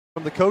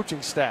from the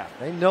coaching staff.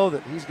 They know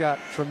that he's got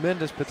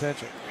tremendous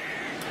potential.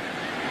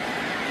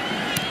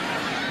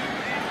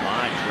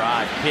 Line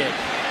drive kick.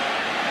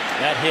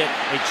 That hit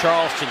a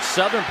Charleston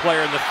Southern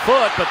player in the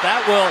foot, but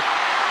that will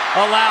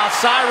allow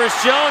Cyrus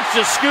Jones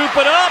to scoop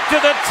it up to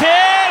the 10,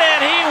 and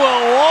he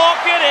will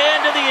walk it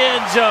into the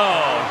end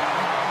zone.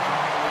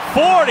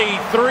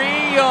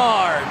 43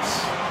 yards.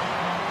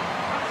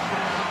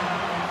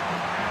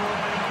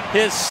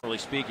 Really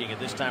speaking, at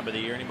this time of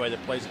the year, anybody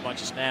that plays a bunch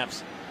of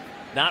snaps,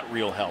 not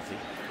real healthy.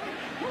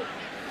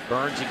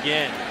 Burns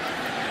again.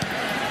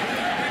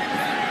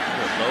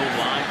 A low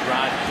line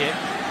drive kick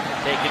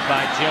taken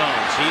by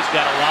Jones. He's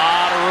got a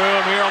lot of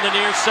room here on the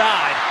near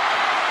side.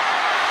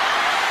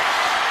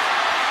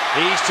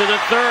 He's to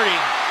the 30.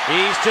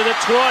 He's to the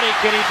 20.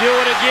 Can he do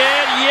it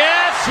again?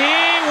 Yes,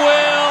 he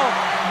will.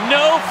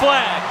 No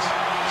flags.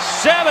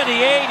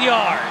 78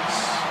 yards.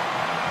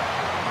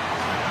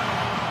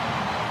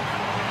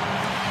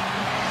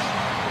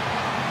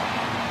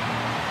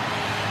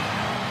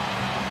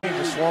 He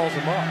just swallows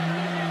him up.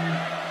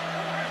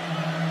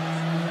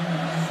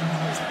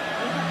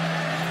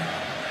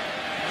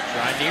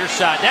 Trying near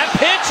side. That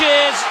pitch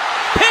is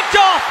picked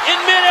off in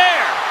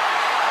midair.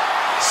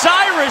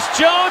 Cyrus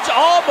Jones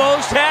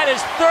almost had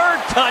his third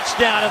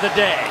touchdown of the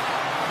day.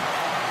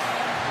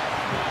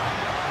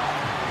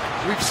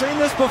 We've seen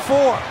this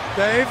before,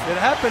 Dave. It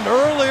happened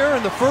earlier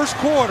in the first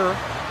quarter.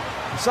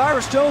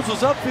 Cyrus Jones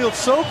was upfield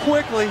so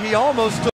quickly he almost took